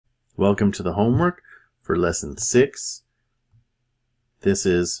Welcome to the homework for Lesson 6. This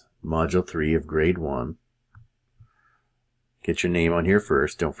is Module 3 of Grade 1. Get your name on here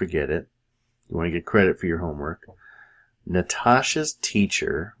first, don't forget it. You want to get credit for your homework. Natasha's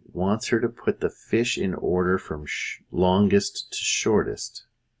teacher wants her to put the fish in order from longest to shortest.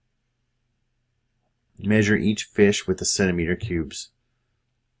 Measure each fish with the centimeter cubes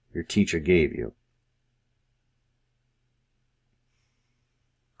your teacher gave you.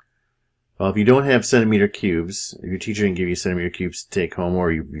 Well, if you don't have centimeter cubes, if your teacher didn't give you centimeter cubes to take home,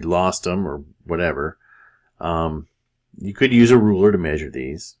 or you lost them, or whatever, you could use a ruler to measure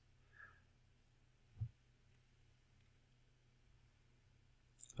these.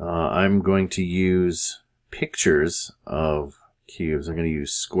 I'm going to use pictures of cubes. I'm going to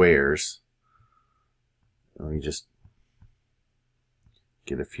use squares. Let me just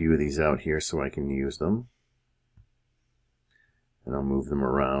get a few of these out here so I can use them. And I'll move them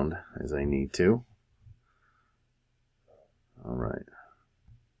around as I need to. All right.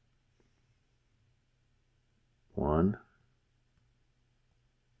 1,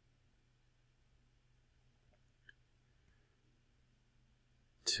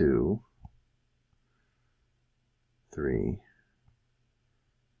 2, 3,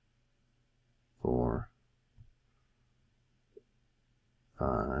 4,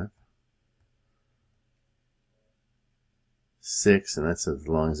 5, 6, and that's as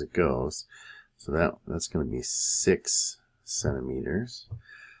long as it goes. So that's going to be 6 centimeters.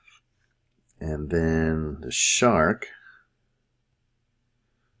 And then the shark,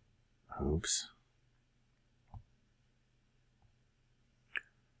 oops,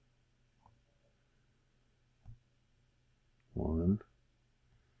 one,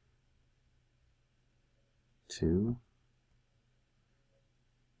 2,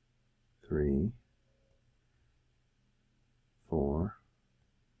 3, 4,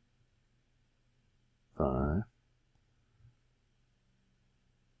 5,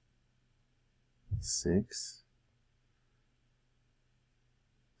 6,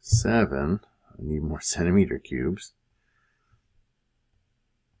 7. I need more centimeter cubes.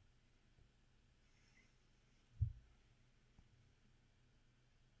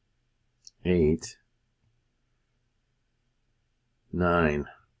 8, 9.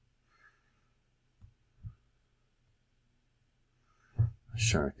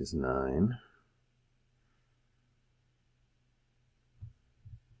 Shark is 9.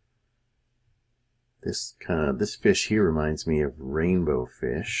 This fish here reminds me of rainbow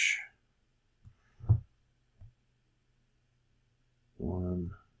fish.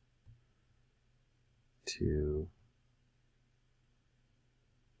 1, 2,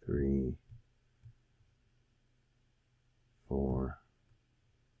 3, 4,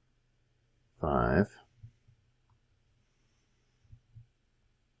 5.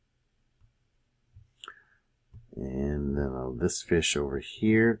 And then this fish over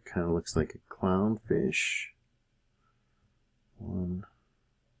here kind of looks like a clownfish. 1,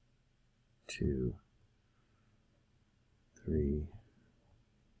 2, 3,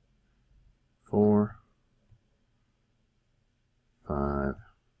 4, 5,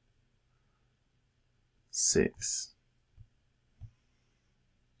 6,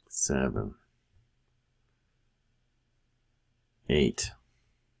 7, 8.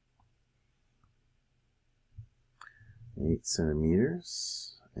 8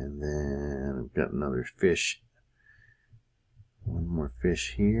 centimeters, and then I've got another fish. One more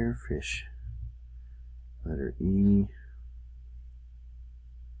fish here, fish letter E.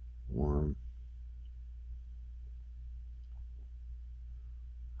 1,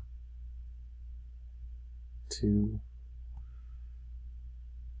 2,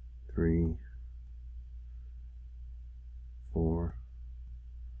 3, 4,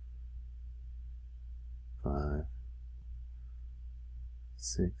 5,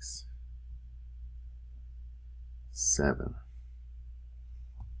 6, 7.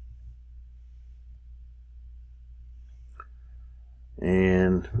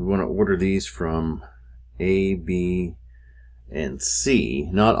 And we want to order these from A, B, and C.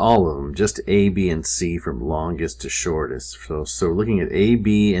 Not all of them, just A, B, and C from longest to shortest. So looking at A,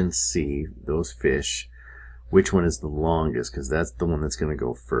 B, and C, those fish, which one is the longest? Because that's the one that's going to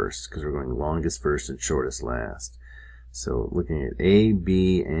go first, because we're going longest first and shortest last. So looking at A,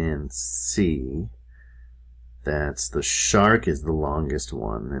 B, and C, that's the shark is the longest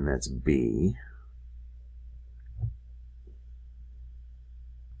one, and that's B.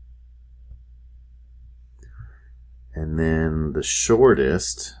 And then the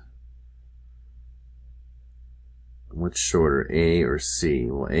shortest, what's shorter, A or C?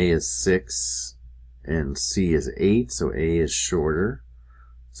 Well, A is 6 and C is 8, so A is shorter.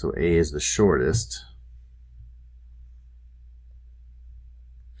 So A is the shortest,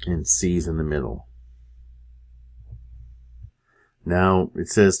 and C is in the middle. Now it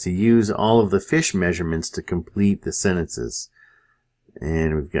says to use all of the fish measurements to complete the sentences.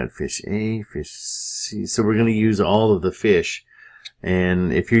 And we've got fish A, fish C. So we're going to use all of the fish.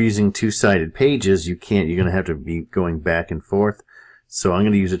 And if you're using two-sided pages, you're going to have to be going back and forth. So I'm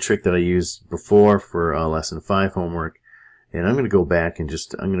going to use a trick that I used before for lesson 5 homework. And I'm going to go back and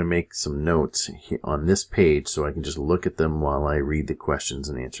I'm going to make some notes on this page so I can just look at them while I read the questions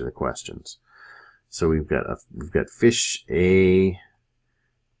and answer the questions. So we've got fish A,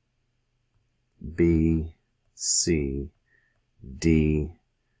 B, C, D,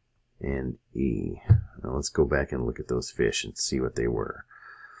 and E. Now let's go back and look at those fish and see what they were.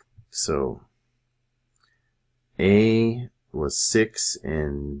 So A was 6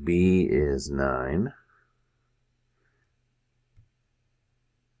 and B is 9.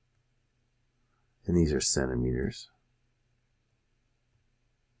 And these are centimeters.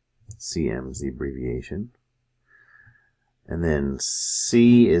 cm is the abbreviation. And then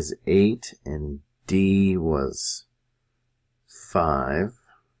C is 8 and D was 5.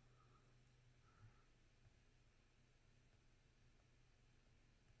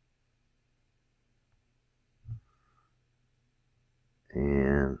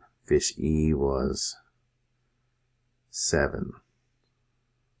 And fish E was 7.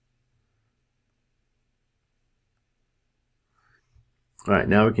 Alright,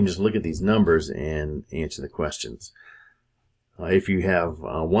 now we can just look at these numbers and answer the questions. If you have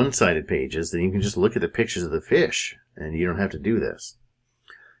one-sided pages, then you can just look at the pictures of the fish, and you don't have to do this.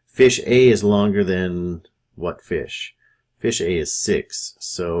 Fish A is longer than what fish? Fish A is 6,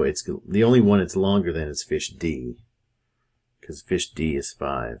 so it's the only one it's longer than is fish D, because fish D is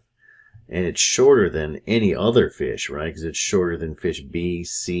 5. And it's shorter than any other fish, right? Because it's shorter than fish B,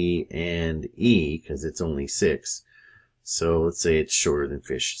 C, and E, because it's only 6. So let's say it's shorter than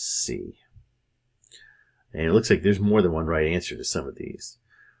fish C. And it looks like there's more than one right answer to some of these.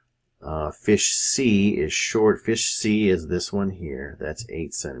 Fish C is short. Fish C is this one here. That's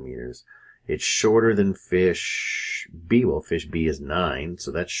 8 centimeters. It's shorter than fish B. Well, fish B is 9,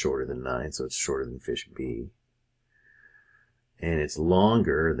 so that's shorter than 9, so it's shorter than fish B. And it's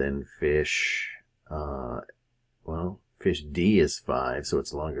longer than fish, well, fish D is 5, so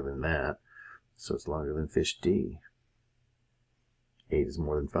it's longer than that. So it's longer than fish D. 8 is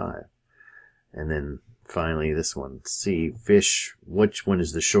more than 5. And then finally this one, C, fish, which one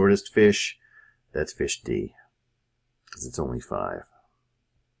is the shortest fish? That's fish D, because it's only 5.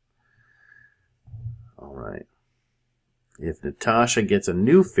 Alright. If Natasha gets a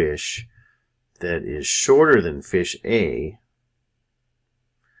new fish that is shorter than fish A,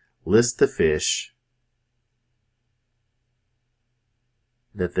 list the fish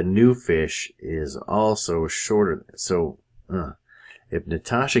that the new fish is also shorter. So, if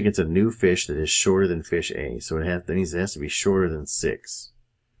Natasha gets a new fish that is shorter than fish A, so that means it has to be shorter than 6.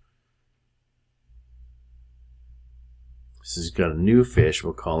 So she's got a new fish,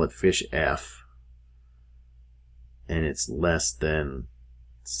 we'll call it fish F, and it's less than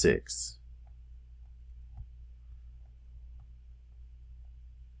 6.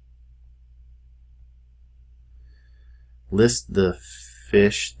 List the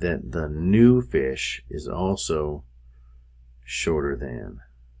fish that the new fish is also shorter than.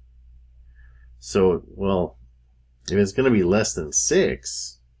 So, well, if it's going to be less than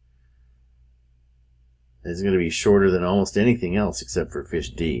 6, it's going to be shorter than almost anything else except for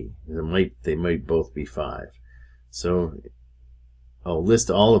fish D. They might both be 5. So I'll list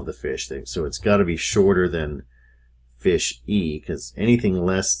all of the fish things. So it's got to be shorter than fish E, because anything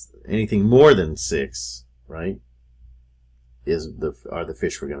more than 6, right, are the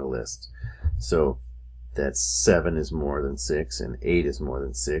fish we're going to list. So that's 7 is more than 6, and 8 is more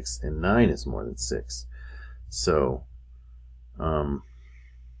than 6, and 9 is more than 6. So the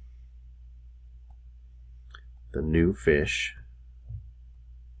new fish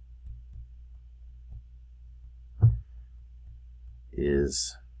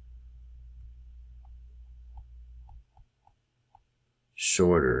is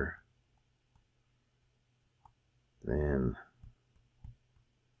shorter than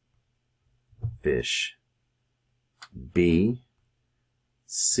fish B,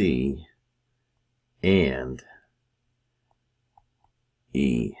 C, and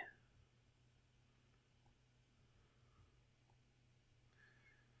E.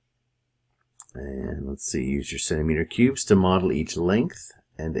 And let's see, use your centimeter cubes to model each length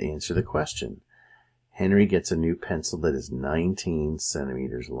and answer the question. Henry gets a new pencil that is 19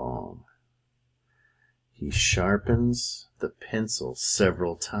 centimeters long. he sharpens the pencil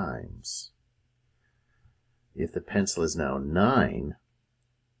several times. If the pencil is now 9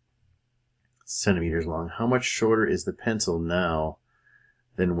 centimeters long, how much shorter is the pencil now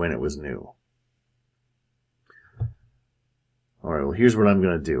than when it was new? Alright, well here's what I'm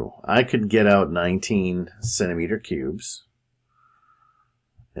going to do. I could get out 19 centimeter cubes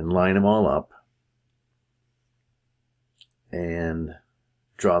and line them all up and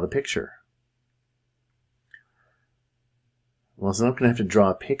draw the picture. Well, so I'm going to have to draw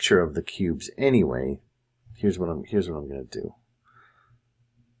a picture of the cubes anyway. Here's what I'm going to do.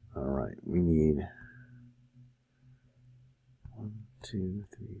 All right, we need 1, 2,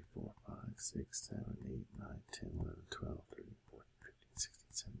 3, 4, 5, 6, 7, 8, 9, 10, 11, 12, 13, 14, 15,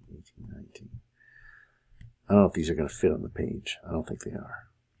 16, 17, 18, 19. I don't know if these are going to fit on the page. I don't think they are.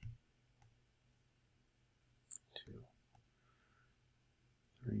 2,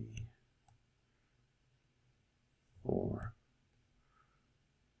 3, 4,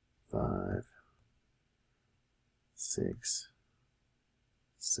 5, 6,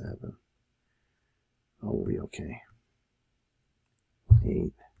 7. Oh, we'll be okay.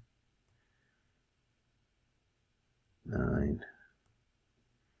 8, 9,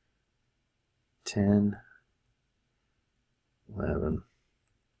 10, 11,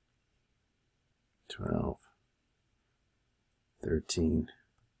 12, 13,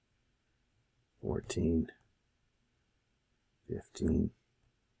 14, 15,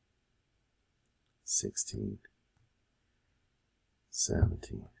 16,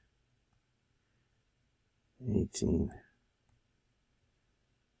 17, 18,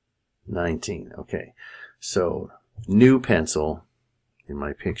 19. Okay, so new pencil in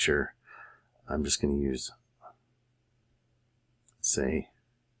my picture, I'm just going to use, say,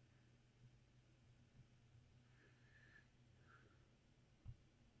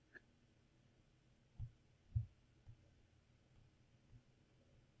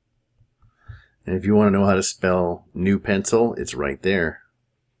 and if you want to know how to spell new pencil, it's right there.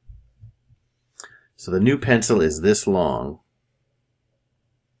 So the new pencil is this long.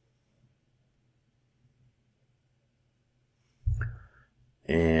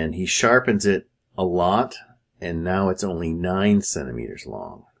 And he sharpens it a lot, and now it's only 9 centimeters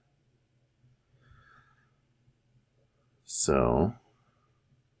long. So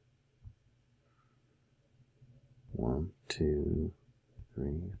 1, 2,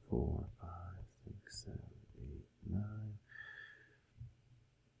 3, 4, 5, 6, 7, 8, 9.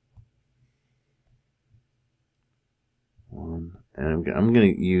 And I'm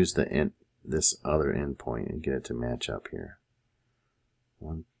going to use this other endpoint and get it to match up here.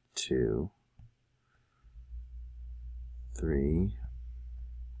 1, 2, 3,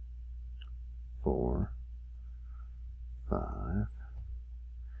 4, 5,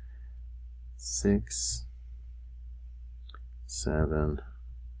 6, 7,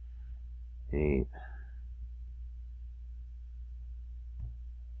 8,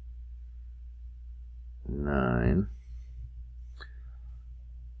 9.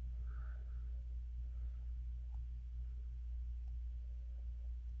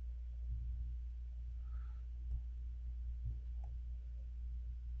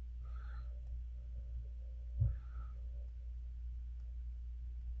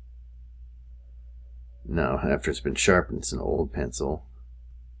 Now, after it's been sharpened, it's an old pencil.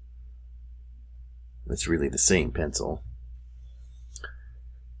 It's really the same pencil.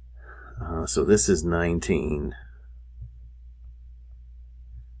 So this is 19.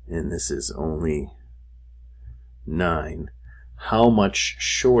 And this is only 9. How much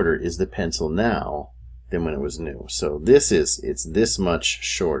shorter is the pencil now than when it was new? So it's this much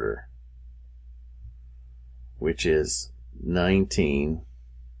shorter, which is 19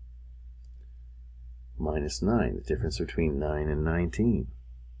 minus 9, the difference between 9 and 19,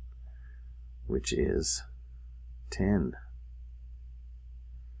 which is 10.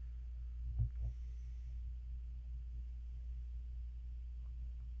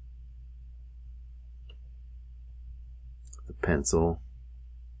 The pencil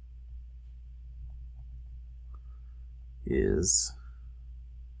is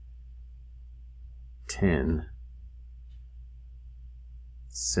 10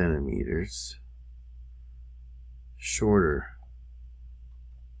 centimeters shorter.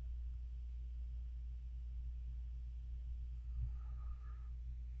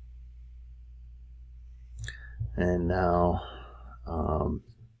 And now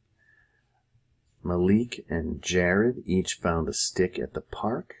Malik and Jared each found a stick at the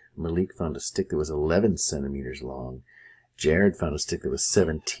park. Malik found a stick that was 11 centimeters long. Jared found a stick that was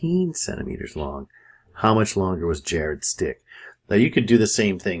 17 centimeters long. How much longer was Jared's stick? Now you could do the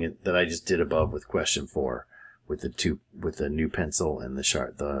same thing that I just did above with question 4, with the new pencil and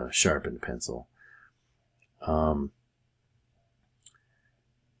the sharpened pencil. And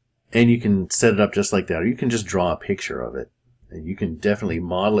you can set it up just like that, or you can just draw a picture of it. And you can definitely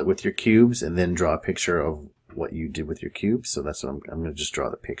model it with your cubes and then draw a picture of what you did with your cubes. So that's what I'm going to just draw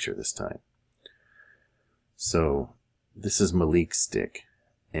the picture this time. So this is Malik's stick.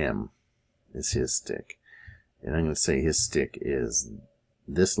 M is his stick. And I'm going to say his stick is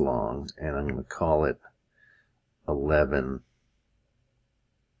this long, and I'm going to call it 11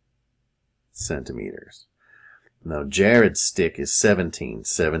 centimeters. Now Jared's stick is 17.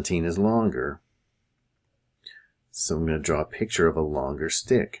 17 is longer. So I'm going to draw a picture of a longer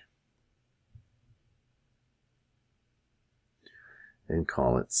stick and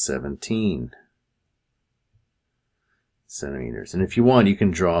call it 17 centimeters. And if you want, you can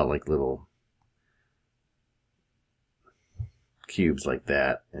draw like little cubes like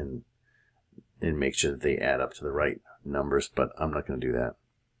that and make sure that they add up to the right numbers, but I'm not going to do that.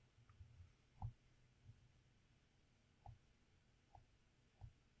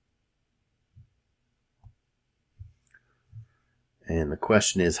 And the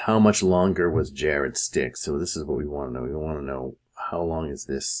question is, how much longer was Jared's stick? So this is what we want to know. We want to know how long is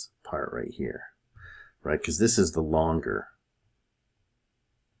this part right here, right? Because this is the longer.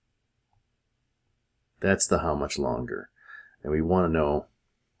 That's the how much longer. And we want to know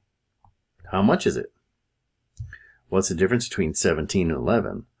how much is it? What's the difference between 17 and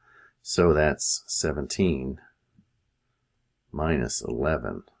 11? So that's 17 minus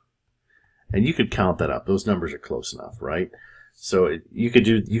 11. And you could count that up. Those numbers are close enough, right? So you could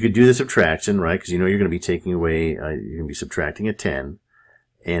do the subtraction, right? Because you know you're going to be taking away, you're going to be subtracting a 10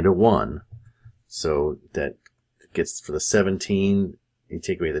 and a 1. So that gets, for the 17, you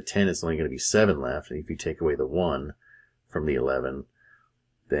take away the 10, it's only going to be 7 left. And if you take away the 1 from the 11,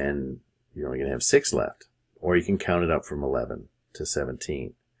 then you're only going to have 6 left. Or you can count it up from 11 to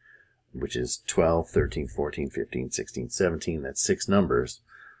 17, which is 12, 13, 14, 15, 16, 17. That's 6 numbers.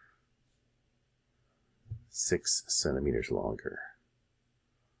 6 centimeters longer.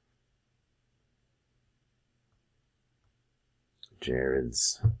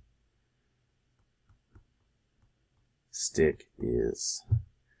 Jared's stick is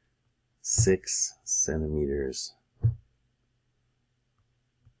 6 centimeters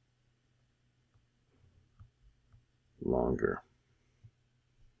longer.